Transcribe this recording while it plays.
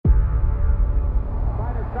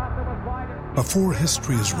Before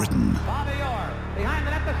history is written,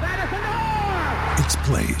 it's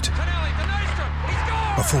played.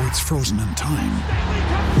 Before it's frozen in time,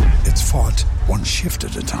 it's fought one shift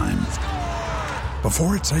at a time.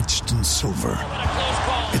 Before it's etched in silver,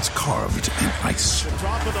 it's carved in ice.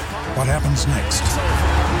 What happens next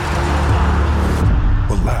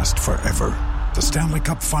will last forever. The Stanley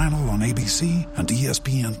Cup Final on ABC and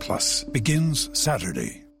ESPN Plus begins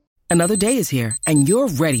Saturday. Another day is here, and you're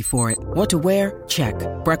ready for it. What to wear? Check.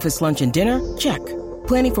 Breakfast, lunch, and dinner? Check.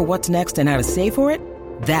 Planning for what's next and how to save for it?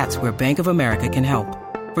 That's where Bank of America can help.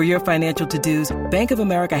 For your financial to-dos, Bank of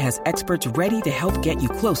America has experts ready to help get you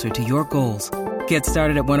closer to your goals. Get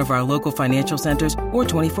started at one of our local financial centers or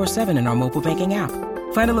 24/7 in our mobile banking app.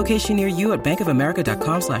 Find a location near you at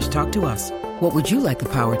bankofamerica.com/talktous. What would you like the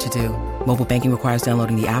power to do? Mobile banking requires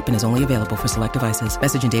downloading the app and is only available for select devices.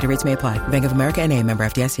 Message and data rates may apply. Bank of America N.A., member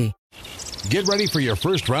FDIC. Get ready for your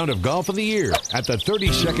first round of golf of the year at the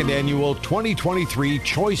 32nd Annual 2023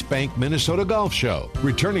 Choice Bank Minnesota Golf Show.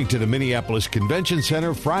 Returning to the Minneapolis Convention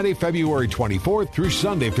Center Friday, February 24th through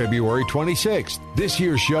Sunday, February 26th. This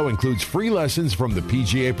year's show includes free lessons from the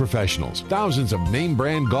PGA professionals, thousands of name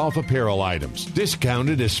brand golf apparel items,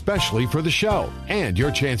 discounted especially for the show, and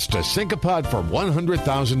your chance to sink a putt for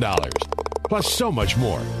 $100,000. Plus so much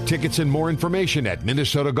more. Tickets and more information at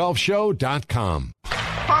minnesotagolfshow.com.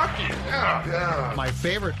 Hockey, yeah. My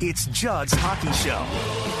favorite. It's Judd's Hockey Show.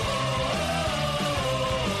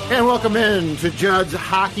 And welcome in to Judd's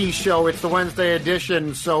Hockey Show. It's the Wednesday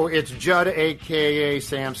edition, so it's Judd, a.k.a.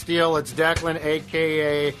 Sam Steele. It's Declan,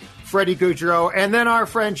 a.k.a. Freddie Gaudreau. And then our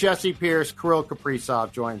friend Jesse Pierce, Kirill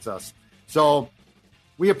Kaprizov, joins us. So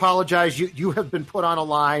we apologize. You have been put on a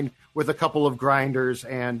line with a couple of grinders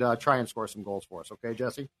and try and score some goals for us. Okay,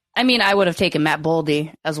 Jesse? I mean, I would have taken Matt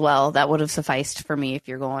Boldy as well. That would have sufficed for me if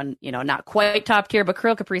you're going, not quite top tier, but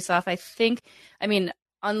Kirill Kaprizov, I think,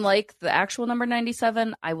 unlike the actual number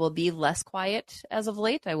 97, I will be less quiet as of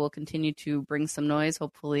late. I will continue to bring some noise.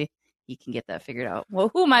 Hopefully he can get that figured out. Well,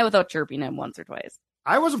 who am I without chirping him once or twice?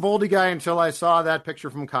 I was a Boldy guy until I saw that picture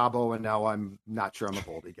from Cabo, and now I'm not sure I'm a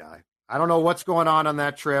Boldy guy. I don't know what's going on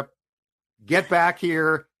that trip. Get back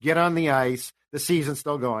here. Get on the ice. The season's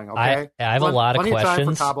still going, okay? I have a lot of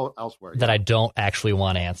questions elsewhere, that I don't actually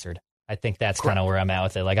want answered. I think that's kind of where I'm at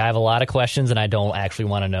with it. Like, I have a lot of questions, and I don't actually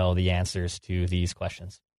want to know the answers to these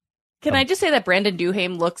questions. Can I just say that Brandon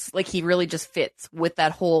Duhaime looks like he really just fits with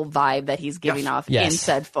that whole vibe that he's giving off in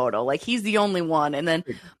said photo? Like, he's the only one. And then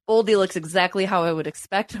Boldy looks exactly how I would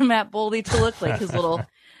expect Matt Boldy to look, like his little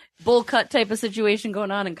bull cut type of situation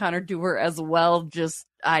going on, and Connor Dewar as well.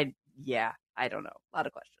 I don't know. A lot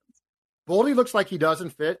of questions. Boldy looks like he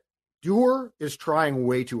doesn't fit. Dewar is trying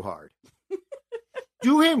way too hard.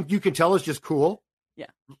 Duhaime, you can tell, is just cool. Yeah.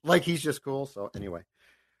 Like he's just cool. So anyway.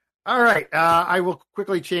 All right. I will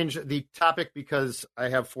quickly change the topic because I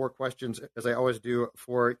have 4 questions, as I always do,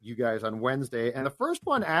 for you guys on Wednesday. And the first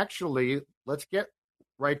one, actually, let's get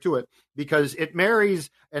right to it, because it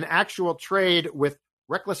marries an actual trade with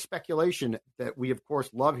reckless speculation that we, of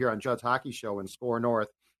course, love here on Judd's Hockey Show and Score North.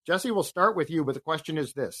 Jesse, we'll start with you, but the question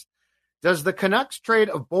is this. Does the Canucks trade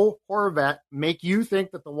of Bo Horvat make you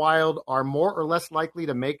think that the Wild are more or less likely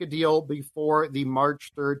to make a deal before the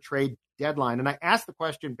March 3rd trade deadline? And I asked the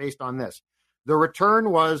question based on this. The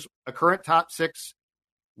return was a current top 6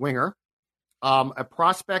 winger, a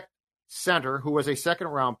prospect center who was a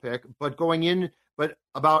second-round pick, but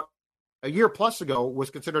about a year plus ago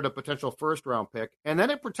was considered a potential first-round pick, and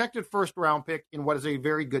then a protected first-round pick in what is a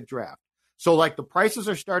very good draft. So, the prices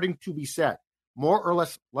are starting to be set. More or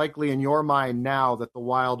less likely in your mind now that the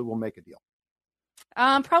Wild will make a deal?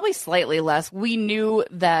 Probably slightly less. We knew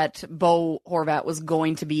that Bo Horvat was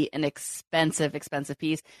going to be an expensive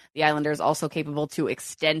piece. The Islanders also capable to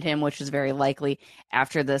extend him, which is very likely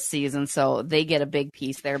after this season. So they get a big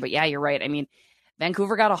piece there. But yeah, you're right. I mean,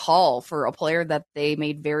 Vancouver got a haul for a player that they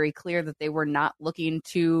made very clear that they were not looking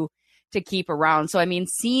to keep around. So, I mean,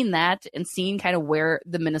 seeing that and seeing kind of where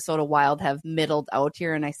the Minnesota Wild have middled out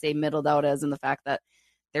here, and I say middled out as in the fact that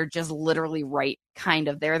they're just literally right kind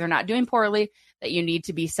of there. They're not doing poorly, that you need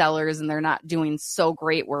to be sellers, and they're not doing so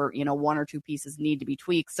great where, 1 or 2 pieces need to be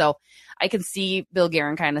tweaked. So I can see Bill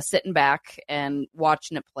Guerin kind of sitting back and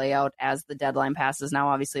watching it play out as the deadline passes. Now,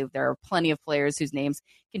 obviously, there are plenty of players whose names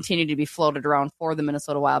continue to be floated around for the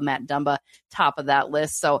Minnesota Wild. Matt Dumba, top of that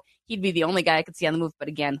list. So he'd be the only guy I could see on the move. But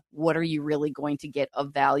again, what are you really going to get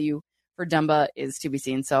of value for Dumba is to be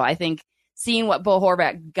seen. So I think seeing what Bo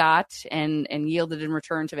Horvat got and yielded in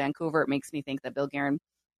return to Vancouver, it makes me think that Bill Guerin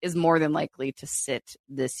is more than likely to sit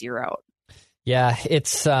this year out. Yeah,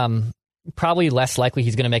 it's probably less likely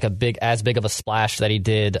he's going to make as big of a splash that he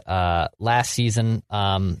did last season.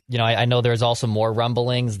 I know there's also more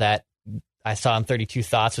rumblings that I saw in 32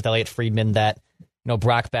 Thoughts with Elliot Friedman that,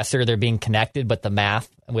 Brock Besser, they're being connected, but the math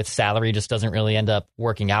with salary just doesn't really end up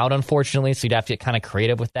working out, unfortunately. So you'd have to get kind of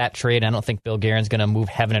creative with that trade. I don't think Bill Guerin's going to move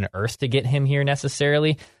heaven and earth to get him here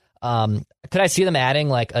necessarily. Could I see them adding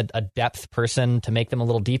like a depth person to make them a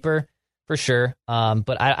little deeper? For sure.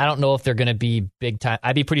 But I don't know if they're going to be big time.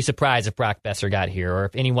 I'd be pretty surprised if Brock Besser got here, or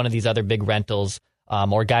if any one of these other big rentals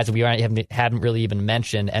or guys that we haven't really even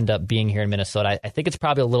mentioned end up being here in Minnesota. I think it's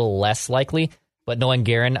probably a little less likely. But knowing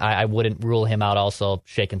Guerin, I wouldn't rule him out also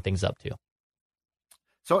shaking things up too.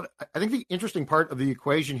 So I think the interesting part of the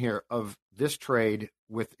equation here of this trade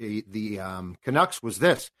with the Canucks was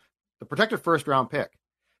the protected first-round pick.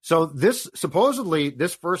 So this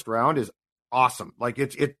first round is awesome. Like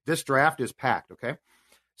this draft is packed. Okay.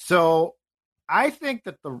 So I think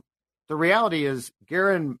that the reality is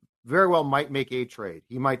Guerin very well might make a trade.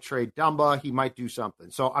 He might trade Dumba. He might do something.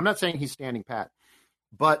 So I'm not saying he's standing pat,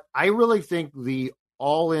 but I really think the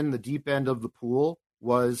deep end of the pool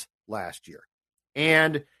was last year.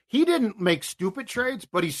 And he didn't make stupid trades,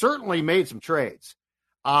 but he certainly made some trades.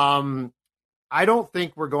 I don't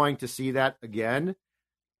think we're going to see that again.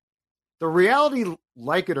 The reality,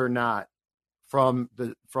 like it or not, from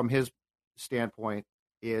his standpoint,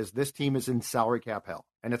 is this team is in salary cap hell,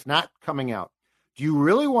 and it's not coming out. Do you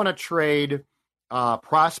really want to trade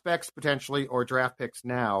prospects potentially or draft picks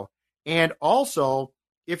now? And also,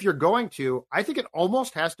 if you're going to, I think it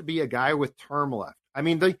almost has to be a guy with term left. I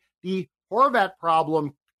mean, the Horvat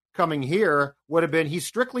problem coming here would have been he's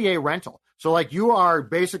strictly a rental. So like you are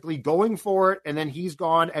basically going for it, and then he's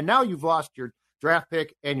gone, and now you've lost your draft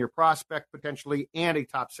pick and your prospect potentially and a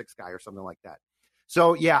top 6 guy or something like that.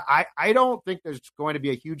 So yeah, I don't think there's going to be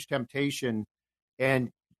a huge temptation. And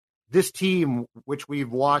this team, which we've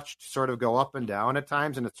watched sort of go up and down at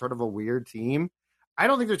times, and it's sort of a weird team, I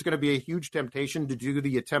don't think there's going to be a huge temptation to do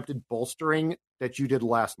the attempted bolstering that you did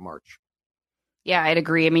last March. Yeah, I'd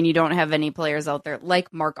agree. I mean, you don't have any players out there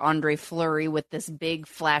like Marc-Andre Fleury with this big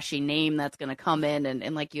flashy name that's going to come in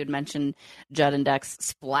and like you had mentioned, Judd and Dex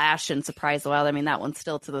splash and surprise the Wild. I mean, that one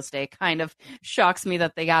still to this day kind of shocks me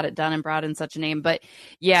that they got it done and brought in such a name. But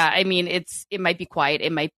yeah, I mean, it might be quiet.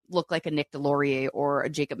 It might look like a Nick Delorier or a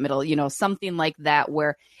Jacob Middle, something like that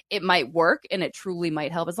where it might work and it truly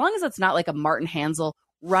might help, as long as it's not like a Martin Hanzal,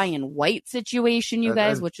 Ryan White situation, you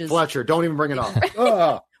guys, which is Fletcher. Don't even bring it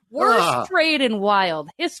on. Worst trade in Wild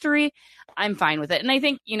history. I'm fine with it. And I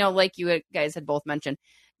think, like you guys had both mentioned,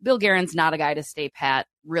 Bill Guerin's not a guy to stay pat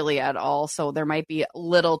really at all. So there might be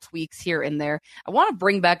little tweaks here and there. I want to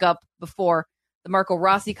bring back up before the Marco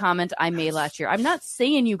Rossi comment I made last year. I'm not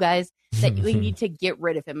saying, you guys, that we need to get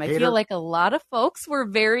rid of him. I feel like a lot of folks were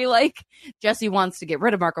very like, Jesse wants to get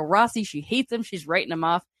rid of Marco Rossi. She hates him. She's writing him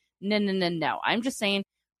off. No. I'm just saying,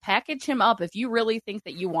 package him up. If you really think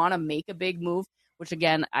that you want to make a big move, which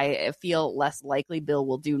again, I feel less likely Bill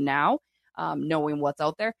will do now, knowing what's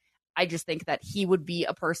out there. I just think that he would be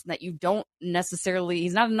a person that you don't necessarily,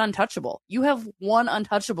 he's not an untouchable. You have one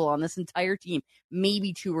untouchable on this entire team,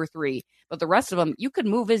 maybe 2 or 3, but the rest of them, you could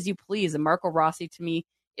move as you please. And Marco Rossi, to me,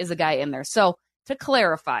 is a guy in there. So to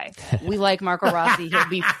clarify, we like Marco Rossi. He'll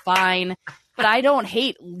be fine, but I don't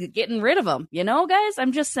hate getting rid of him. Guys,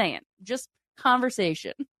 I'm just saying, just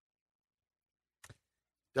conversation.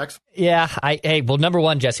 Dex? Yeah, well, number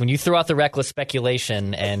one, Jesse, when you throw out the reckless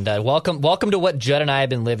speculation, and welcome to what Judd and I have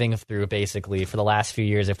been living through basically for the last few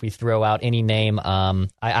years. If we throw out any name, I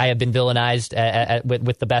have been villainized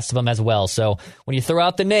with the best of them as well. So when you throw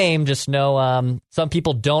out the name, just know some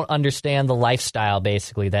people don't understand the lifestyle.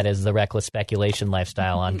 Basically, that is the reckless speculation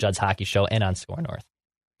lifestyle on Judd's Hockey Show and on Score North.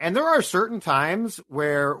 And there are certain times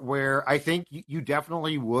where I think you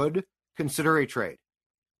definitely would consider a trade.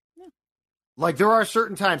 Like, there are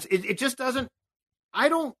certain times. It just doesn't – I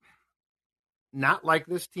don't not like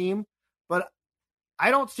this team, but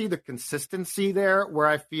I don't see the consistency there where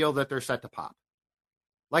I feel that they're set to pop.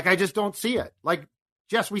 Like, I just don't see it. Like,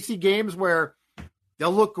 Jess, we see games where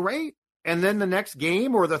they'll look great, and then the next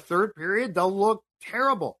game or the third period, they'll look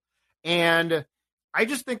terrible. And I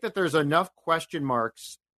just think that there's enough question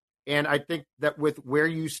marks, and I think that with where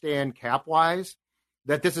you stand cap-wise,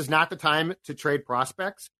 that this is not the time to trade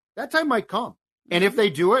prospects. That time might come. And if they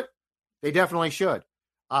do it, they definitely should.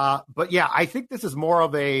 But yeah, I think this is more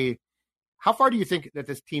of a, how far do you think that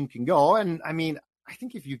this team can go? And I mean, I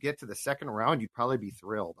think if you get to the second round, you'd probably be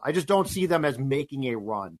thrilled. I just don't see them as making a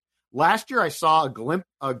run. Last year, I saw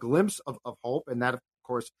a glimpse of hope, and that, of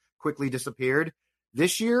course, quickly disappeared.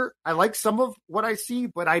 This year, I like some of what I see,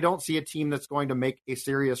 but I don't see a team that's going to make a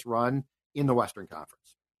serious run in the Western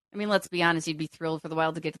Conference. I mean, let's be honest, you'd be thrilled for the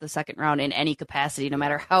Wild to get to the second round in any capacity, no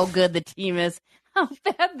matter how good the team is, how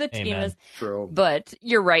bad the team is. True. But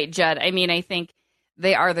you're right, Judd. I mean, I think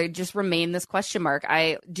they just remain this question mark.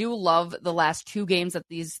 I do love the last 2 games that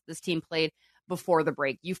this team played before the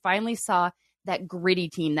break. You finally saw that gritty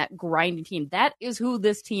team, that grinding team. That is who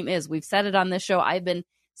this team is. We've said it on this show. I've been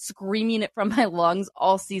screaming it from my lungs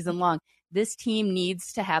all season long. This team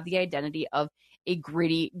needs to have the identity of a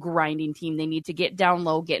gritty, grinding team. They need to get down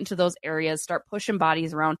low, get into those areas, start pushing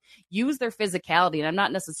bodies around, use their physicality. And I'm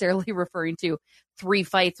not necessarily referring to 3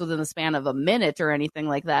 fights within the span of a minute or anything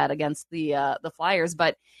like that against the Flyers,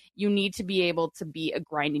 but you need to be able to be a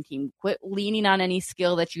grinding team. Quit leaning on any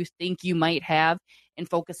skill that you think you might have and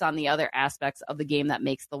focus on the other aspects of the game that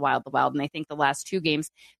makes the Wild the Wild. And I think the last 2 games,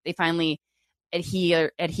 they finally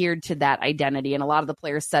adhered to that identity. And a lot of the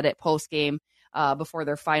players said it post-game, before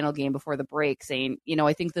their final game, before the break, saying,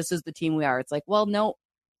 I think this is the team we are. It's like, well, no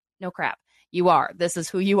crap. You are. This is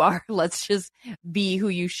who you are. Let's just be who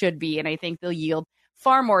you should be. And I think they'll yield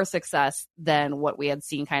far more success than what we had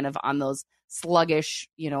seen kind of on those sluggish,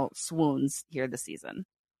 swoons here this season.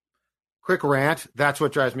 Quick rant. That's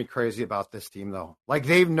what drives me crazy about this team, though. Like,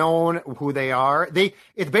 they've known who they are.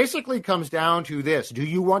 It basically comes down to this. Do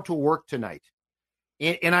you want to work tonight?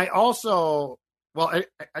 And I also... Well,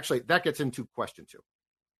 actually, that gets into question 2.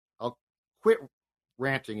 I'll quit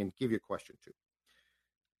ranting and give you question 2.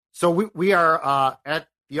 So we are at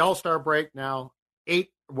the All-Star break now. 8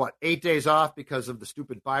 days off because of the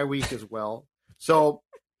stupid bye week as well. So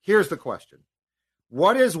here's the question.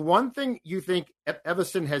 What is one thing you think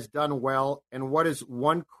Evason has done well, and what is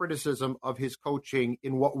one criticism of his coaching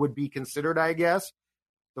in what would be considered, I guess,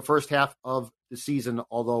 the first half of the season,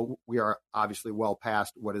 although we are obviously well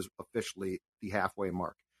past what is officially the halfway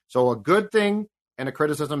mark. So a good thing and a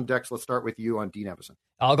criticism. Dex, let's start with you on Dean Evason.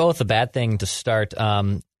 I'll go with the bad thing to start.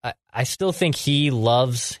 I still think he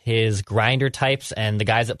loves his grinder types and the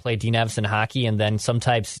guys that play Dean Evason hockey, and then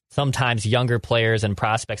sometimes younger players and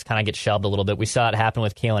prospects kind of get shelved a little bit. We saw it happen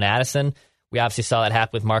with Calen Addison. We obviously saw it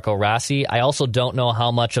happen with Marco Rossi. I also don't know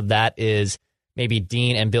how much of that is maybe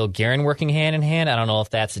Dean and Bill Guerin working hand in hand. I don't know if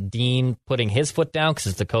that's Dean putting his foot down because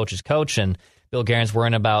it's the coach's coach and Bill Guerin's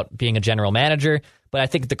worrying about being a general manager. But I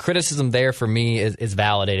think the criticism there for me is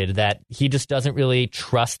validated, that he just doesn't really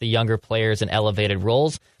trust the younger players in elevated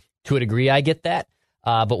roles. To a degree, I get that.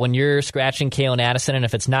 But when you're scratching Calen Addison, and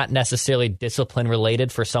if it's not necessarily discipline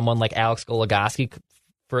related for someone like Alex Goligoski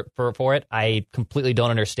for it, I completely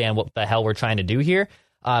don't understand what the hell we're trying to do here.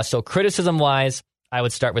 So criticism-wise, I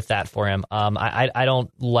would start with that for him. I don't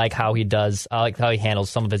like how he does. I like how he handles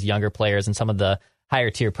some of his younger players and some of the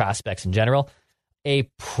higher tier prospects in general. A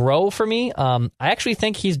pro for me, I actually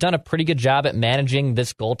think he's done a pretty good job at managing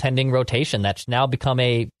this goaltending rotation that's now become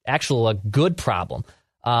a good problem.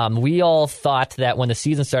 We all thought that when the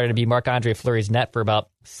season started to be Marc-Andre Fleury's net for about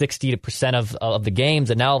 60% of the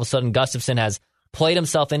games, and now all of a sudden Gustafsson has played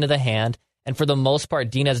himself into the hand. And for the most part,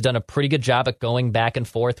 Dean has done a pretty good job at going back and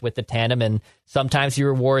forth with the tandem. And sometimes he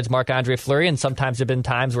rewards Marc-Andre Fleury, and sometimes there have been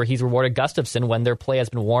times where he's rewarded Gustafsson when their play has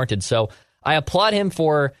been warranted. So I applaud him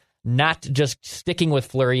for not just sticking with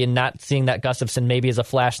Fleury and not seeing that Gustafsson maybe is a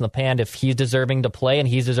flash in the pan. If he's deserving to play and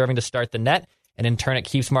he's deserving to start the net, and in turn it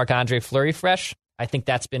keeps Marc-Andre Fleury fresh, I think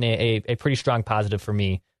that's been a pretty strong positive for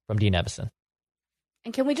me from Dean Evason.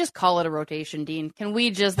 And can we just call it a rotation, Dean? Can we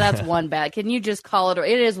just, that's one bad. Can you just call it,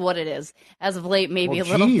 it is what it is. As of late, maybe a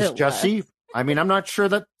little bit Jesse, less. I mean, I'm not sure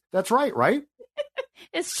that's right?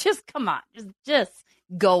 It's just, come on, just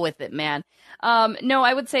go with it, man. No,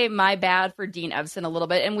 I would say my bad for Dean Evason a little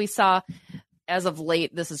bit. And we saw, as of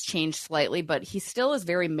late, this has changed slightly, but he still is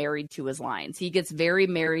very married to his lines. He gets very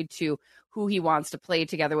married to who he wants to play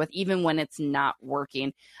together with, even when it's not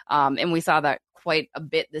working. And we saw that quite a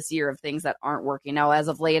bit this year of things that aren't working. Now, as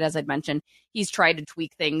of late, as I'd mentioned, he's tried to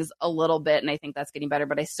tweak things a little bit, and I think that's getting better.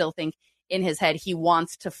 But I still think in his head, he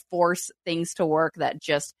wants to force things to work that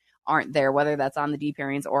just aren't there, whether that's on the D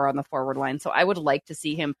pairings or on the forward line. So I would like to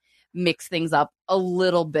see him mix things up a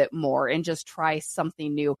little bit more and just try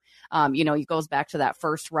something new. He goes back to that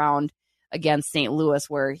first round against St. Louis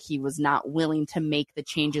where he was not willing to make the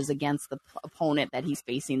changes against the opponent that he's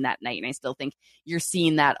facing that night. And I still think you're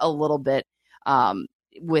seeing that a little bit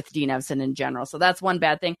with Dean Evason in general. So that's one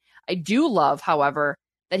bad thing. I do love, however,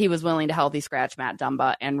 that he was willing to healthy scratch Matt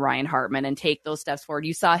Dumba and Ryan Hartman and take those steps forward.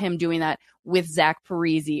 You saw him doing that with Zach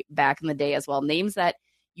Parise back in the day as well. Names that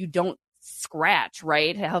you don't scratch,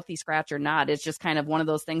 right? A healthy scratch or not. It's just kind of one of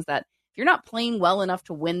those things that if you're not playing well enough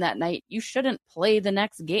to win that night, you shouldn't play the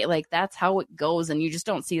next game. Like, that's how it goes. And you just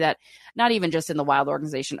don't see that, not even just in the Wild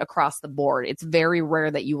organization, across the board. It's very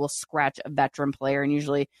rare that you will scratch a veteran player. And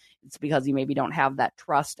usually it's because you maybe don't have that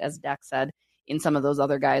trust, as Deck said, in some of those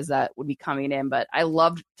other guys that would be coming in. But I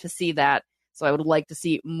loved to see that. So I would like to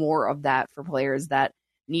see more of that for players that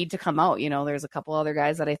need to come out. There's a couple other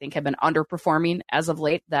guys that I think have been underperforming as of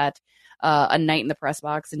late that a night in the press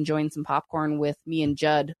box enjoying some popcorn with me and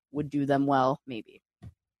Judd would do them well, maybe.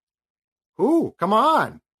 Who? Come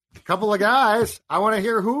on. A couple of guys. I want to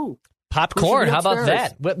hear who. Popcorn. How about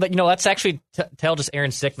that? But let's actually tell just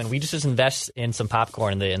Aaron Sickman. We just invest in some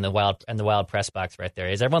popcorn in the wild press box right there.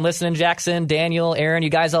 Is everyone listening? Jackson, Daniel, Aaron, you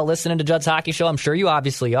guys all listening to Judd's Hockey Show? I'm sure you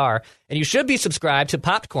obviously are. And you should be subscribed to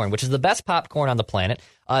Popcorn, which is the best popcorn on the planet.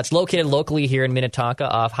 It's located locally here in Minnetonka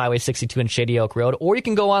off Highway 62 and Shady Oak Road, or you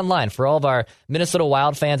can go online. For all of our Minnesota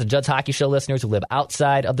Wild fans and Judd's Hockey Show listeners who live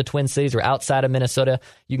outside of the Twin Cities or outside of Minnesota,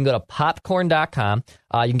 you can go to popcorn.com.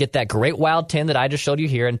 You can get that great Wild tin that I just showed you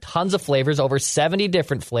here and tons of flavors, over 70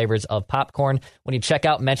 different flavors of popcorn. When you check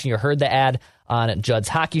out, mention you heard the ad on Judd's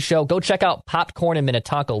Hockey Show. Go check out Popcorn in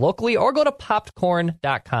Minnetonka locally, or go to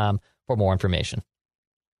popcorn.com for more information.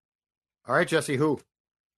 All right, Jesse, who?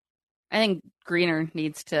 I think Greener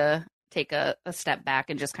needs to take a step back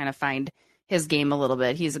and just kind of find his game a little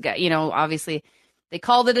bit. He's a guy, obviously they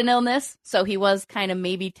called it an illness, so he was kind of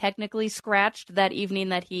maybe technically scratched that evening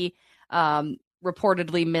that he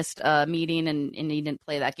reportedly missed a meeting and he didn't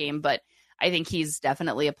play that game. But I think he's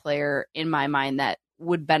definitely a player in my mind that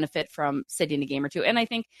would benefit from sitting a game or two. And I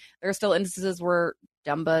think there are still instances where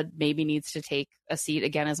Dumba maybe needs to take a seat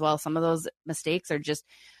again as well. Some of those mistakes are just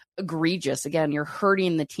egregious. Again, you're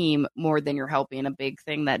hurting the team more than you're helping. A big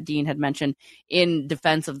thing that Dean had mentioned in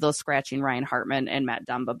defense of those scratching Ryan Hartman and Matt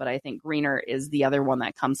Dumba. But I think Greener is the other one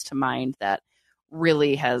that comes to mind that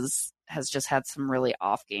really has just had some really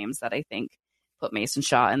off games that I think put Mason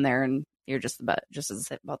Shaw in there, and you're just about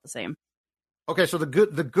the same. Okay, so the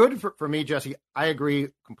good for me, Jesse, I agree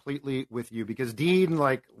completely with you, because Dean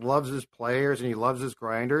loves his players and he loves his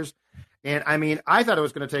grinders. And I mean, I thought it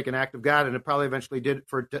was going to take an act of God, and it probably eventually did,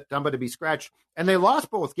 for Dumba to be scratched. And they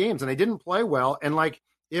lost both games, and they didn't play well. And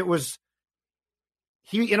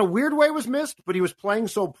he in a weird way was missed, but he was playing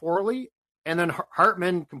so poorly. And then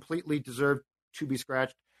Hartman completely deserved to be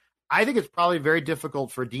scratched. I think it's probably very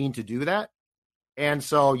difficult for Dean to do that. And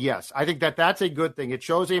so, yes, I think that's a good thing. It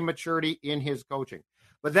shows a maturity in his coaching.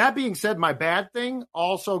 But that being said, my bad thing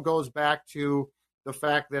also goes back to the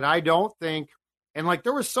fact that I don't think, and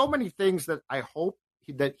there were so many things that I hope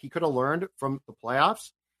that he could have learned from the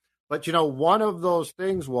playoffs. But, one of those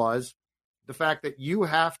things was the fact that you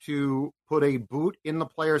have to put a boot in the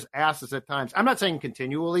players' asses at times. I'm not saying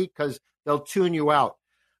continually, because they'll tune you out.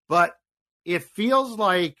 But it feels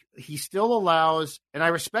like he still allows, and I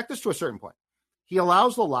respect this to a certain point, he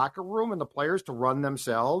allows the locker room and the players to run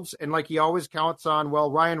themselves. And he always counts on,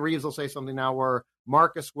 Ryan Reeves will say something now, or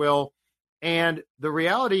Marcus will. And the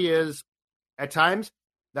reality is, at times,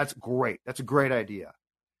 that's great. That's a great idea.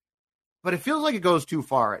 But it feels like it goes too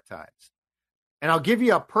far at times. And I'll give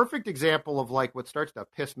you a perfect example of what starts to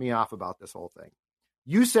piss me off about this whole thing.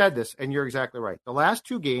 You said this, and you're exactly right. The last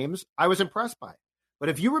two games, I was impressed by. But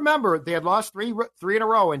if you remember, they had lost three in a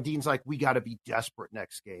row, and Dean's like, we got to be desperate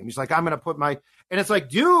next game. He's like, I'm going to put my – and it's like,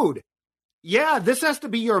 dude, yeah, this has to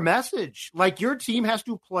be your message. Your team has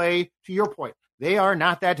to play, to your point. They are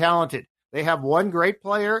not that talented. They have one great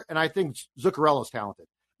player, and I think Zuccarello's talented.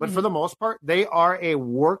 But for the most part, they are a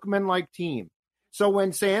workman-like team. So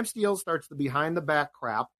when Sam Steele starts the behind-the-back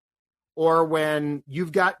crap, or when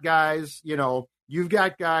you've got guys, you've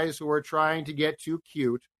got guys who are trying to get too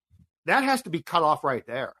cute, that has to be cut off right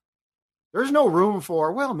there. There's no room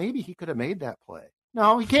for, maybe he could have made that play.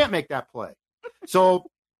 No, he can't make that play. So,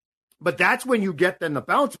 but that's when you get then the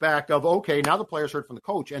bounce back of, okay, now the players heard from the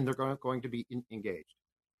coach and they're going to be engaged.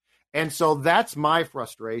 And so that's my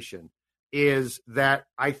frustration, is that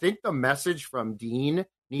I think the message from Dean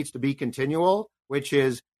needs to be continual, which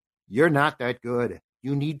is, you're not that good.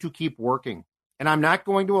 You need to keep working. And I'm not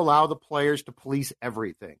going to allow the players to police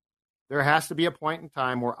everything. There has to be a point in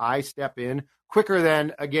time where I step in quicker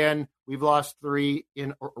than, again, we've lost 3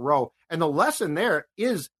 in a row. And the lesson there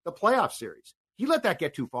is the playoff series. He let that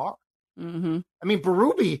get too far. Mm-hmm. I mean,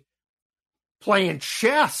 Berube playing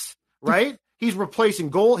chess, right? He's replacing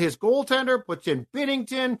his goaltender, puts in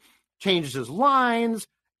Binnington, changes his lines.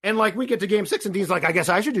 And we get to game 6 and Dean's like, I guess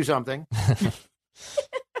I should do something.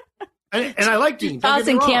 and I like Dean.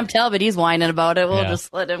 Tossing Cam Talbot, he's whining about it. We'll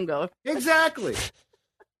just let him go. Exactly.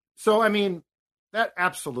 So, I mean, that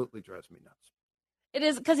absolutely drives me nuts. It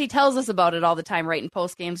is because he tells us about it all the time, right? In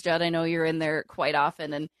post games, Judd, I know you're in there quite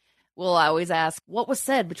often, and we'll always ask what was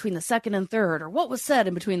said between the second and third, or what was said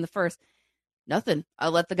in between the first. Nothing.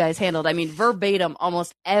 I'll let the guys handle it. I mean, verbatim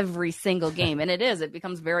almost every single game. And it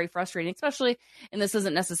becomes very frustrating, especially, and this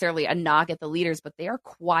isn't necessarily a knock at the leaders, but they are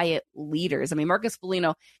quiet leaders. I mean, Marcus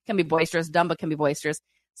Foligno can be boisterous. Dumba can be boisterous.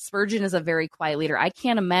 Spurgeon is a very quiet leader. I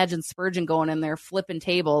can't imagine Spurgeon going in there flipping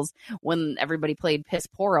tables when everybody played piss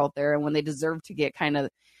poor out there and when they deserve to get kind of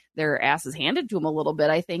their asses handed to them a little bit.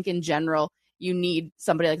 I think in general, you need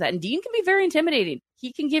somebody like that. And Dean can be very intimidating.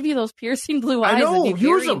 He can give you those piercing blue eyes and be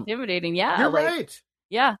very intimidating. Yeah. You're right.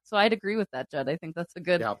 Yeah. So I'd agree with that, Judd. I think that's a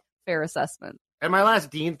good, fair assessment. And my last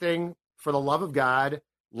Dean thing, for the love of God,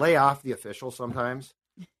 lay off the officials sometimes.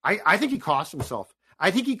 I think he costs himself. I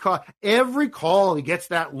think every call he gets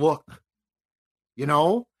that look. You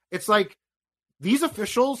know, it's like these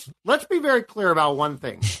officials, let's be very clear about one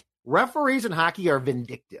thing. Referees in hockey are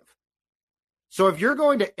vindictive. So if you're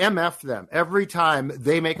going to MF them every time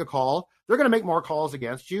they make a call, they're going to make more calls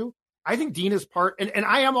against you. I think Dean is part, and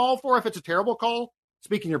I am all for if it's a terrible call,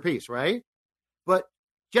 speaking your piece, right? But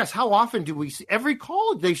Jess, how often do we see every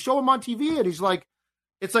call? They show him on TV and he's like,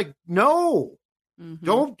 it's like, no.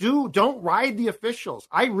 Don't ride the officials.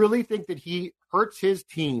 I really think that he hurts his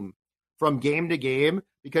team from game to game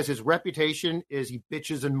because his reputation is he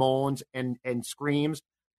bitches and moans and screams.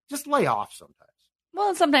 Just lay off sometimes. Well,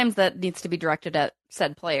 and sometimes that needs to be directed at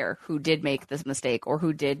said player who did make this mistake or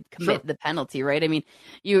who did commit the penalty, right? I mean,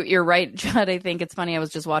 you're right, Judd. I think it's funny. I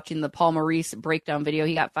was just watching the Paul Maurice breakdown video.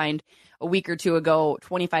 He got fined a week or two ago,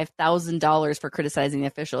 $25,000 for criticizing the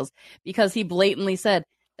officials because he blatantly said,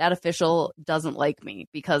 that official doesn't like me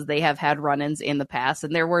because they have had run-ins in the past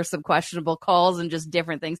and there were some questionable calls and just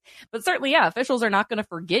different things. But certainly, yeah, officials are not going to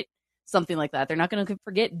forget something like that. They're not going to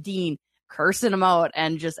forget Dean cursing him out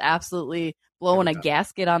and just absolutely blowing a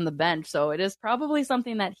gasket on the bench. So it is probably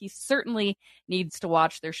something that he certainly needs to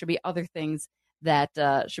watch. There should be other things that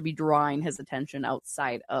should be drawing his attention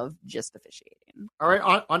outside of just officiating. All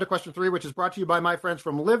right, on to question 3, which is brought to you by my friends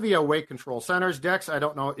from Livia Weight Control Centers. Dex, I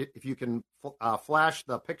don't know if you can flash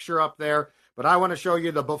the picture up there, but I want to show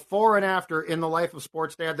you the before and after in the life of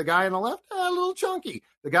Sports Dad. The guy on the left, a little chunky.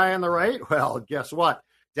 The guy on the right, well, guess what?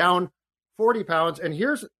 Down 40 pounds. And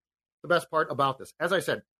here's the best part about this. As I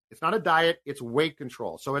said, it's not a diet, it's weight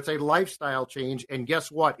control. So it's a lifestyle change. And guess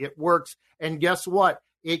what? It works. And guess what?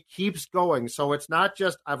 It keeps going. So it's not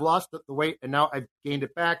just I've lost the weight and now I've gained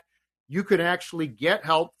it back. You can actually get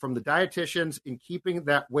help from the dietitians in keeping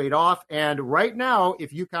that weight off. And right now,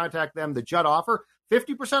 if you contact them, the Judd offer,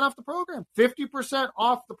 50% off the program. 50%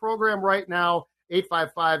 off the program right now.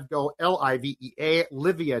 855-GO-LIVEA,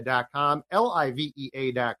 Livia.com.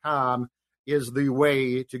 LIVEA.com is the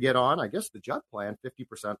way to get on, I guess, the Judd plan,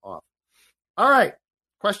 50% off. All right.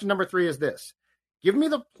 Question number 3 is this. Give me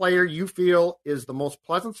the player you feel is the most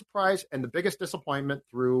pleasant surprise and the biggest disappointment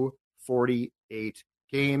through 48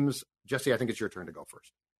 games. Jesse, I think it's your turn to go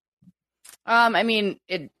first. I mean,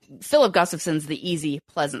 Philip Gustafson's the easy,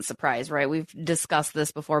 pleasant surprise, right? We've discussed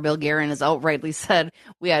this before. Bill Guerin has outrightly said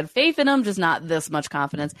we had faith in him, just not this much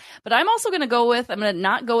confidence. But I'm also going to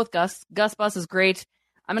not go with Gus. Gus Bus is great.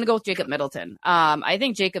 I'm going to go with Jacob Middleton. I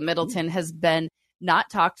think Jacob Middleton has been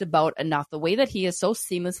not talked about enough. The way that he is so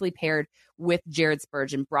seamlessly paired with Jared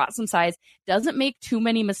Spurgeon, brought some size, doesn't make too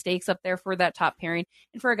many mistakes up there for that top pairing.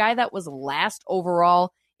 And for a guy that was last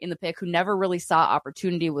overall in the pick, who never really saw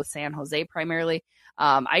opportunity with San Jose primarily,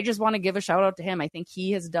 I just want to give a shout out to him. I think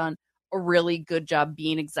he has done a really good job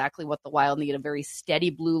being exactly what the Wild need, a very steady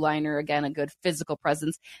blue liner, again, a good physical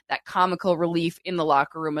presence, that comical relief in the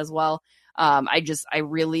locker room as well. I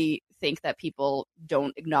really think that people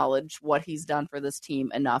don't acknowledge what he's done for this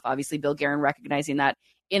team enough. Obviously, Bill Guerin recognizing that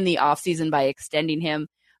in the offseason by extending him.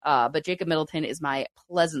 But Jacob Middleton is my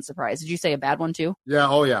pleasant surprise. Did you say a bad one too? Yeah.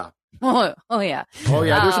 Oh, yeah. Oh, yeah. Oh,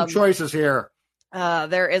 yeah. There's some choices here.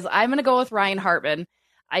 There is. I'm going to go with Ryan Hartman.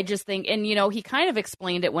 I just think, and he kind of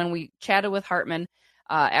explained it when we chatted with Hartman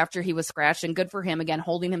after he was scratched, and good for him, again,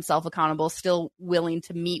 holding himself accountable, still willing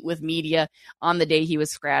to meet with media on the day he was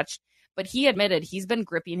scratched. But he admitted he's been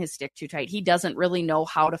gripping his stick too tight. He doesn't really know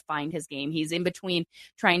how to find his game. He's in between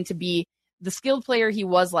trying to be the skilled player he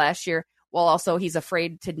was last year, while also he's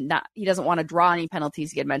afraid he doesn't want to draw any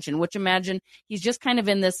penalties he had mentioned, which imagine he's just kind of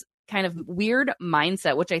in this kind of weird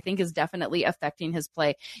mindset, which I think is definitely affecting his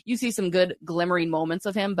play. You see some good glimmering moments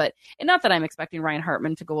of him, and not that I'm expecting Ryan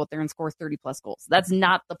Hartman to go out there and score 30 plus goals. That's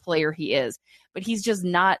not the player he is, but he's just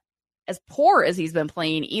not as poor as he's been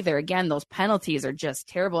playing either. Again, those penalties are just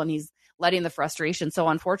terrible, and he's letting the frustration. So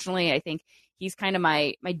unfortunately, I think he's kind of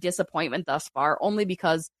my disappointment thus far, only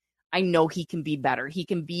because I know he can be better. He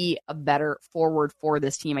can be a better forward for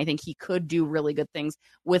this team. I think he could do really good things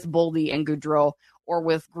with Boldy and Gaudreau or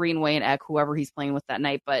with Greenway and Eck, whoever he's playing with that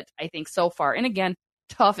night. But I think so far, and again,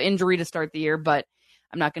 tough injury to start the year, but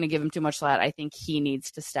I'm not going to give him too much slack. I think he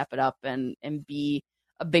needs to step it up and be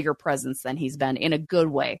a bigger presence than he's been in a good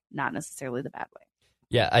way, not necessarily the bad way.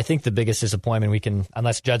 Yeah, I think the biggest disappointment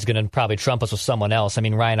unless Judd's going to probably trump us with someone else. I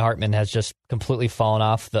mean, Ryan Hartman has just completely fallen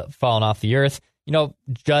off the earth. You know,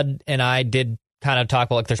 Judd and I did kind of talk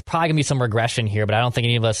about, like, there's probably going to be some regression here, but I don't think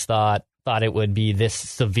any of us thought it would be this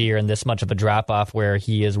severe and this much of a drop off where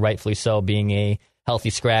he is rightfully so being a healthy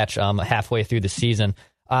scratch halfway through the season.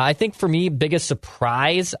 I think for me, biggest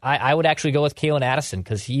surprise, I would actually go with Calen Addison,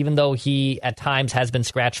 because even though he at times has been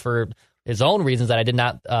scratched for his own reasons that I did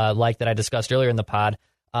not like that I discussed earlier in the pod,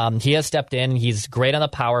 he has stepped in. He's great on the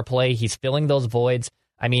power play. He's filling those voids.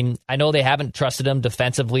 I mean, I know they haven't trusted him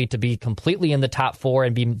defensively to be completely in the top four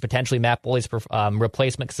and be potentially Matt Boldy's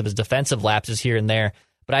replacement because of his defensive lapses here and there.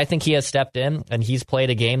 But I think he has stepped in, and he's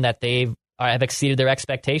played a game that they have exceeded their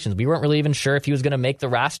expectations. We weren't really even sure if he was going to make the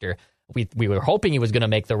roster. We were hoping he was going to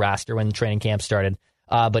make the roster when training camp started.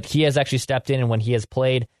 But he has actually stepped in, and when he has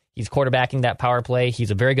played, he's quarterbacking that power play.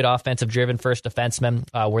 He's a very good offensive-driven first defenseman,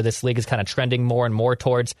 where this league is kind of trending more and more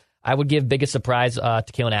towards. I would give biggest surprise to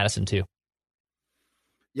Calen Addison, too.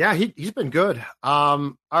 Yeah, he's been good.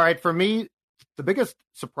 All right, for me, the biggest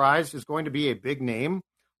surprise is going to be a big name,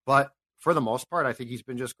 but for the most part, I think he's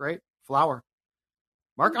been just great. Flower.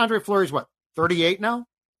 Marc-Andre Fleury's 38 now?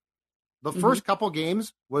 The first couple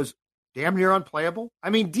games was damn near unplayable.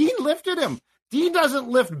 I mean, Dean lifted him. Dean doesn't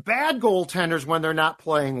lift bad goaltenders when they're not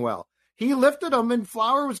playing well. He lifted him, and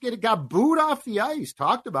Flower got booed off the ice.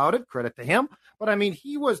 Talked about it. Credit to him. But, I mean,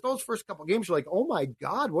 those first couple games, you're like, oh, my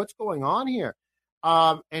God, what's going on here?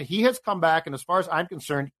 And he has come back, and as far as I'm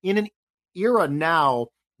concerned, in an era now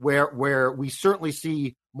where we certainly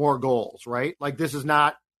see more goals, right? Like, this is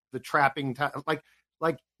not the trapping time.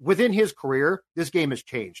 Like within his career, this game has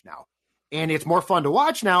changed now. And it's more fun to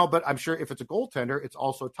watch now, but I'm sure if it's a goaltender, it's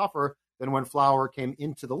also tougher than when Flower came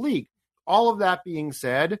into the league. All of that being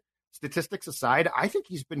said, statistics aside, I think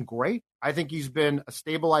he's been great. I think he's been a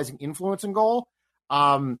stabilizing influence in goal.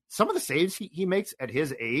 Some of the saves he makes at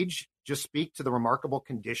his age just speak to the remarkable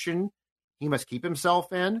condition he must keep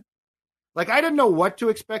himself in. Like, I didn't know what to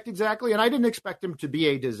expect exactly, and I didn't expect him to be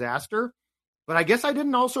a disaster, but I guess I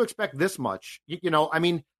didn't also expect this much. I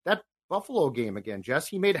mean, that Buffalo game again, Jess,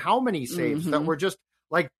 he made how many saves that were just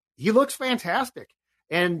like, he looks fantastic.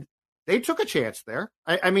 And they took a chance there.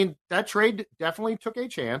 I mean, that trade definitely took a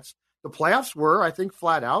chance. The playoffs were, I think,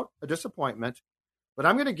 flat out a disappointment, but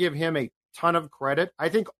I'm going to give him a ton of credit. I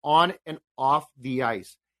think on and off the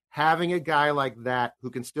ice, having a guy like that who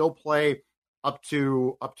can still play up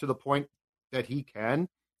to the point that he can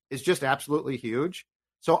is just absolutely huge.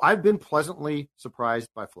 So I've been pleasantly surprised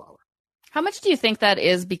by Flower. How much do you think that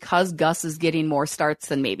is because Gus is getting more starts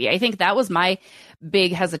than maybe? I think that was my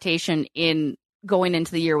big hesitation in going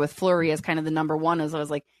into the year with Fleury as kind of the number one, as I was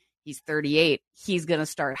like, he's 38. He's going to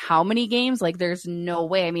start how many games? Like, there's no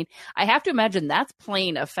way. I mean, I have to imagine that's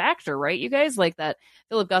playing a factor, right? You guys, like that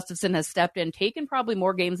Philip Gustafson has stepped in, taken probably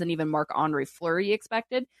more games than even Marc-Andre Fleury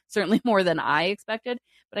expected, certainly more than I expected.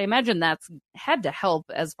 But I imagine that's had to help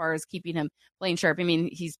as far as keeping him playing sharp. I mean,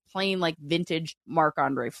 he's playing like vintage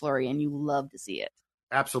Marc-Andre Fleury, and you love to see it.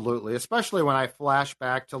 Absolutely, especially when I flash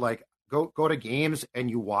back to like go to games and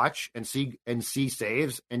you watch and see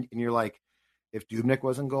saves, and you're like, if Dubnyk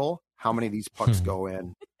was in goal, how many of these pucks go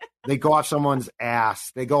in? They go off someone's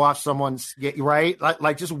ass. They go off someone's, right?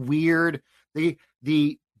 Like just weird. The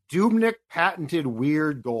Dubnyk patented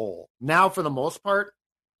weird goal now, for the most part,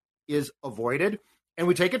 is avoided. And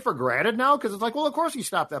we take it for granted now because it's like, well, of course he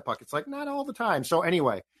stopped that puck. It's like, not all the time. So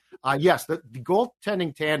anyway, yes, the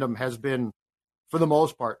goaltending tandem has been, for the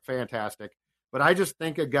most part, fantastic. But I just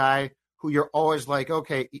think a guy who you're always like,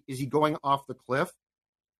 okay, is he going off the cliff?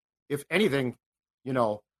 If anything,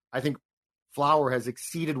 I think Flower has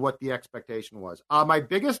exceeded what the expectation was. My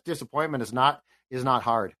biggest disappointment is not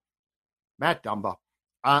hard. Matt Dumba.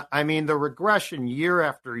 I mean, the regression year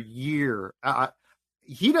after year.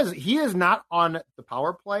 He is not on the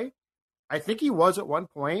power play. I think he was at one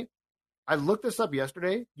point. I looked this up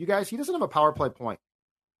yesterday. You guys, he doesn't have a power play point.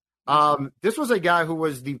 This was a guy who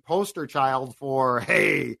was the poster child for,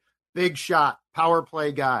 hey, big shot, power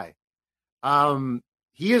play guy.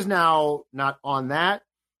 He is now not on that.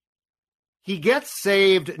 He gets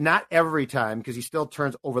saved, not every time, because he still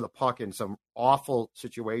turns over the puck in some awful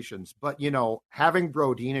situations. But, having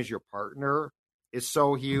Brodin as your partner is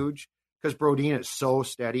so huge because Brodin is so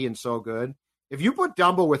steady and so good. If you put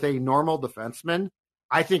Dumba with a normal defenseman,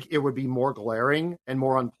 I think it would be more glaring and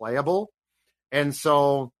more unplayable. And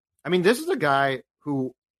so, I mean, this is a guy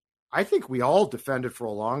who I think we all defended for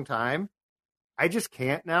a long time. I just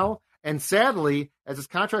can't now. And sadly, as his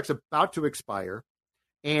contract's about to expire,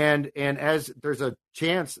 and as there's a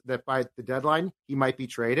chance that by the deadline he might be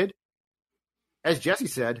traded, as Jesse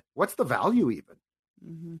said, what's the value even?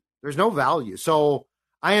 Mm-hmm. There's no value. So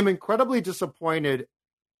I am incredibly disappointed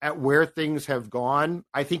at where things have gone.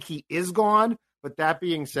 I think he is gone, but that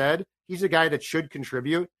being said, he's a guy that should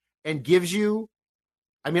contribute and gives you,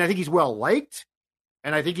 I mean, I think he's well liked,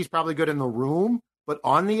 and I think he's probably good in the room, but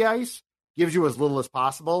on the ice, gives you as little as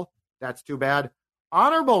possible. That's too bad.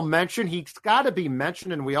 Honorable mention, he's got to be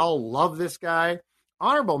mentioned, and we all love this guy.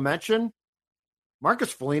 Honorable mention,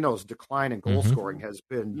 Marcus Foligno's decline in goal scoring has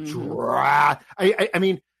been dry. I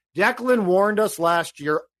mean, Declan warned us last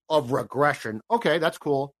year of regression. Okay, that's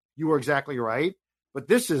cool. You were exactly right. But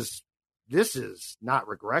this is not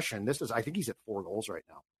regression. I think he's at 4 goals right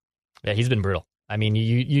now. Yeah, he's been brutal. I mean,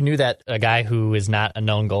 you knew that a guy who is not a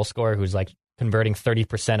known goal scorer, who's like converting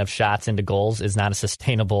 30% of shots into goals, is not a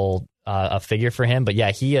sustainable a figure for him. But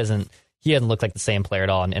yeah, he hasn't looked like the same player at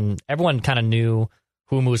all. And everyone kind of knew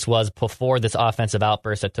who Moose was before this offensive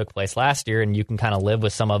outburst that took place last year, and you can kind of live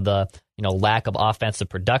with some of the lack of offensive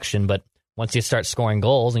production. But once you start scoring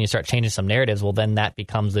goals and you start changing some narratives, well, then that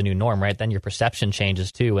becomes the new norm, right? Then your perception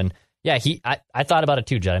changes too. And yeah, I thought about it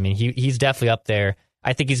too, Judd. I mean, he's definitely up there.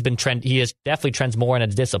 I think he is definitely trends more in a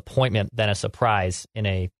disappointment than a surprise in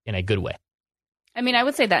a good way. I mean, I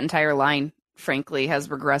would say that entire line, frankly, has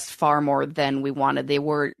regressed far more than we wanted. They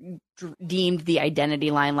were deemed the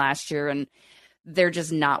identity line last year, and they're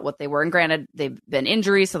just not what they were. And granted, they've been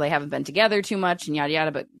injuries, so they haven't been together too much and yada,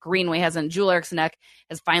 yada. But Greenway hasn't. Joel Eriksson Ek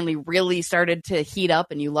has finally really started to heat up,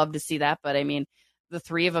 and you love to see that. But, I mean, the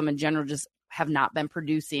three of them in general just have not been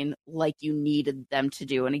producing like you needed them to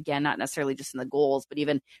do. And again, not necessarily just in the goals, but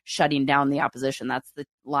even shutting down the opposition. That's the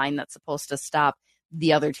line that's supposed to stop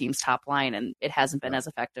the other team's top line, and it hasn't been as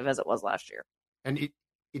effective as it was last year. And he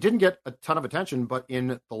didn't get a ton of attention, but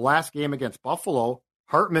in the last game against Buffalo,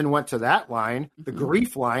 Hartman went to that line, the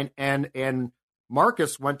Grief line, and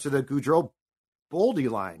Marcus went to the Gaudreau-Boldy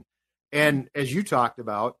line. And as you talked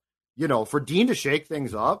about, for Dean to shake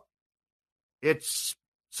things up,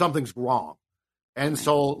 something's wrong. And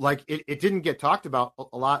so, like, it didn't get talked about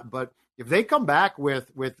a lot, but if they come back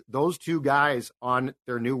with those two guys on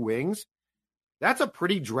their new wings, that's a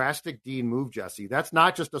pretty drastic Dean move, Jesse. That's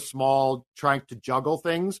not just a small trying to juggle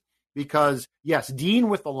things, because, yes, Dean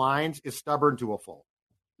with the lines is stubborn to a fault.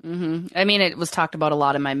 Mm-hmm. I mean, it was talked about a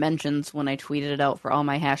lot in my mentions when I tweeted it out for all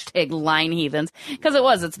my hashtag line heathens, because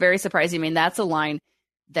it's very surprising. I mean, that's a line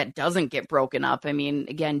that doesn't get broken up. I mean,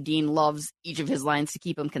 again, Dean loves each of his lines to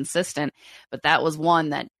keep them consistent, but that was one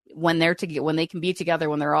that when they can be together,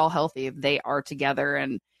 when they're all healthy, they are together.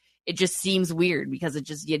 And it just seems weird because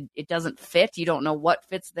it doesn't fit. You don't know what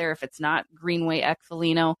fits there if it's not Greenway, Ek,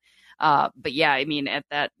 Foligno. But yeah, I mean, at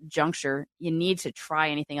that juncture, you need to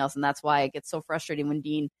try anything else. And that's why it gets so frustrating when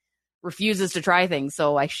Dean refuses to try things.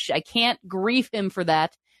 So I can't grieve him for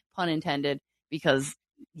that, pun intended, because,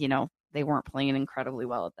 they weren't playing incredibly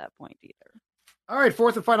well at that point either. All right,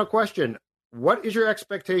 fourth and final question. What is your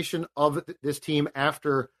expectation of this team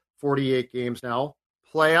after 48 games now?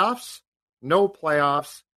 Playoffs? No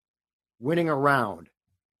playoffs? Winning a round?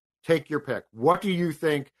 Take your pick. What do you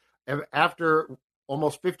think after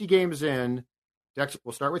almost 50 games in? Dex,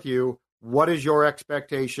 we'll start with you. What is your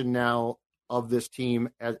expectation now of this team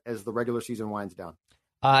as the regular season winds down?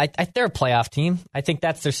 They're a playoff team. I think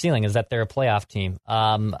that's their ceiling, is that they're a playoff team.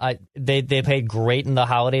 They played great in the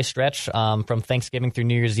holiday stretch from Thanksgiving through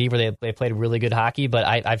New Year's Eve, where they played really good hockey, but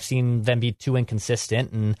I've seen them be too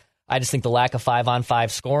inconsistent, and I just think the lack of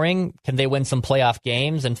 5-on-5 scoring, can they win some playoff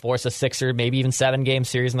games and force a 6 or maybe even 7-game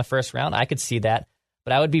series in the first round? I could see that,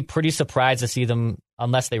 but I would be pretty surprised to see them,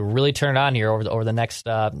 unless they really turn it on here over the next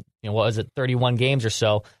 31 games or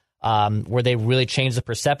so, where they really change the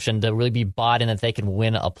perception to really be bought in that they can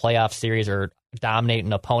win a playoff series or dominate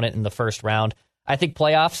an opponent in the first round. I think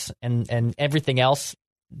playoffs and everything else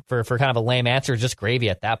for kind of a lame answer is just gravy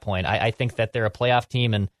at that point. I think that they're a playoff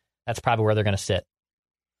team, and that's probably where they're going to sit.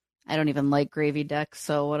 I don't even like gravy decks,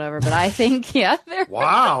 so whatever. But I think, they're...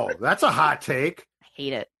 Wow, that's a hot take. I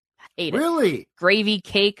hate it. Really? Gravy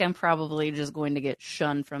cake, I'm probably just going to get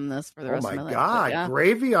shunned from this for the rest of my life. Oh, my God.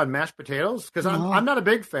 Gravy on mashed potatoes? Because I'm not a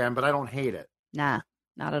big fan, but I don't hate it. Nah,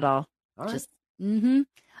 not at all. All right. Just,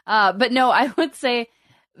 But no, I would say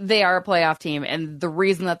they are a playoff team, and the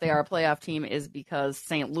reason that they are a playoff team is because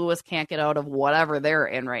St. Louis can't get out of whatever they're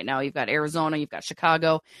in right now. You've got Arizona, you've got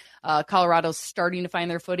Chicago, Colorado's starting to find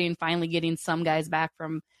their footing, finally getting some guys back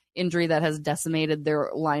from injury that has decimated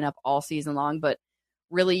their lineup all season long. But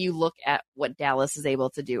really, you look at what Dallas is able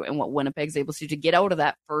to do and what Winnipeg's able to do to get out of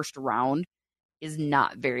that first round is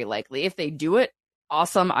not very likely. If they do it,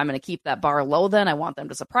 awesome. I'm going to keep that bar low then. I want them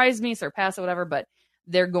to surprise me, surpass it, whatever, but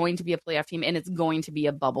they're going to be a playoff team, and it's going to be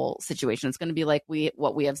a bubble situation. It's going to be like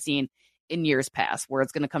what we have seen in years past, where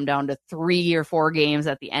it's going to come down to 3 or 4 games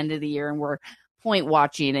at the end of the year, and we're point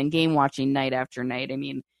watching and game watching night after night. I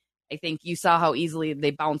mean, I think you saw how easily they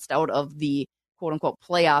bounced out of the quote-unquote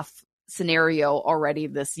playoff scenario already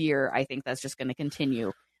this year. I think that's just going to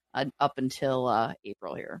continue up until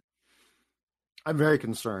April here. I'm very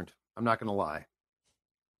concerned. I'm not going to lie.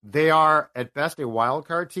 They are, at best, a wild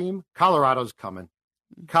card team. Colorado's coming.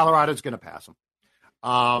 Colorado's going to pass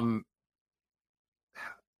them.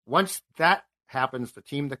 Once that happens, the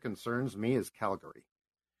team that concerns me is Calgary.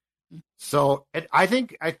 So I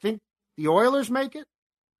think the Oilers make it.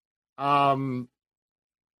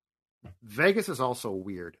 Vegas is also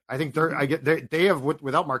weird. I think they have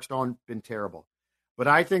without Mark Stone been terrible, but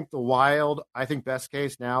I think the Wild. I think best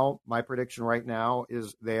case now, my prediction right now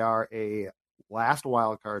is they are a last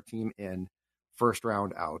wild card team in, first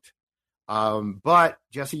round out. But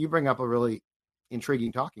Jesse, you bring up a really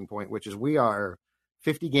intriguing talking point, which is we are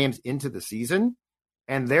 50 games into the season,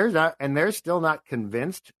 and they're still not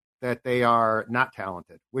convinced that they are not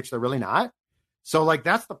talented, which they're really not. So like,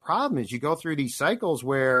 that's the problem, is you go through these cycles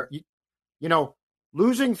where you know,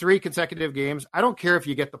 losing 3 consecutive games, I don't care if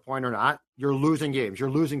you get the point or not, you're losing games, you're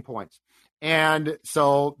losing points. And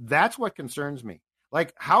so that's what concerns me.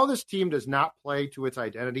 Like, how this team does not play to its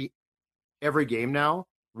identity every game now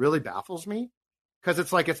really baffles me, because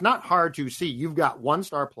it's like, it's not hard to see. You've got one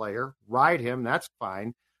star player, ride him, that's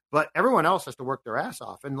fine, but everyone else has to work their ass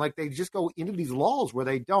off. And like, they just go into these lulls where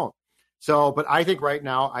they don't. So, but I think right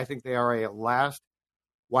now, I think they are a last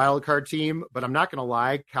wild card team, but I'm not going to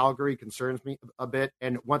lie, Calgary concerns me a bit.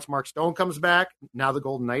 And once Mark Stone comes back, now the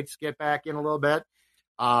Golden Knights get back in a little bit.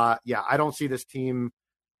 I don't see this team.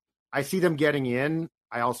 I see them getting in.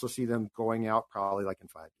 I also see them going out probably like in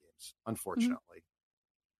 5 games, unfortunately.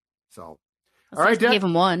 So, all right, gave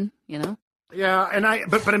him 1, you know. Yeah, and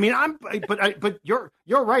but I mean, but you're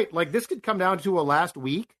right. Like, this could come down to a last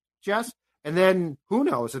week, Jess, and then who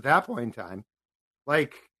knows at that point in time.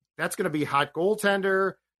 Like, that's going to be hot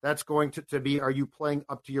goaltender. That's going to be, are you playing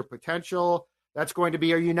up to your potential? That's going to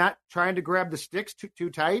be, are you not trying to grab the sticks too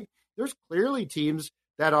tight? There's clearly teams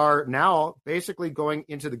that are now basically going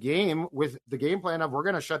into the game with the game plan of, we're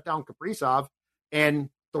going to shut down Kaprizov and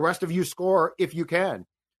the rest of you score if you can.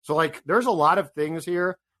 So like, there's a lot of things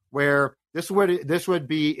here where this would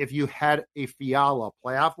be, if you had a Fiala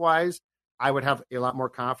playoff wise, I would have a lot more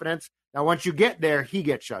confidence. Now, once you get there, he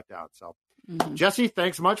gets shut down. So Jesse,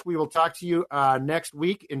 thanks much. We will talk to you next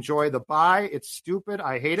week. Enjoy the bye. It's stupid.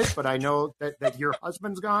 I hate it, but I know that your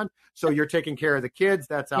husband's gone, so you're taking care of the kids.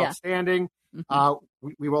 That's outstanding.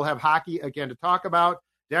 We will have hockey again to talk about.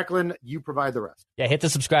 Declan, you provide the rest. Yeah, hit the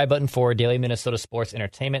subscribe button for Daily Minnesota Sports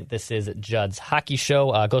Entertainment. This is Judd's Hockey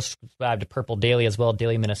Show. Go subscribe to Purple Daily as well,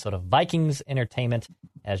 Daily Minnesota Vikings Entertainment.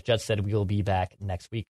 As Judd said, we will be back next week.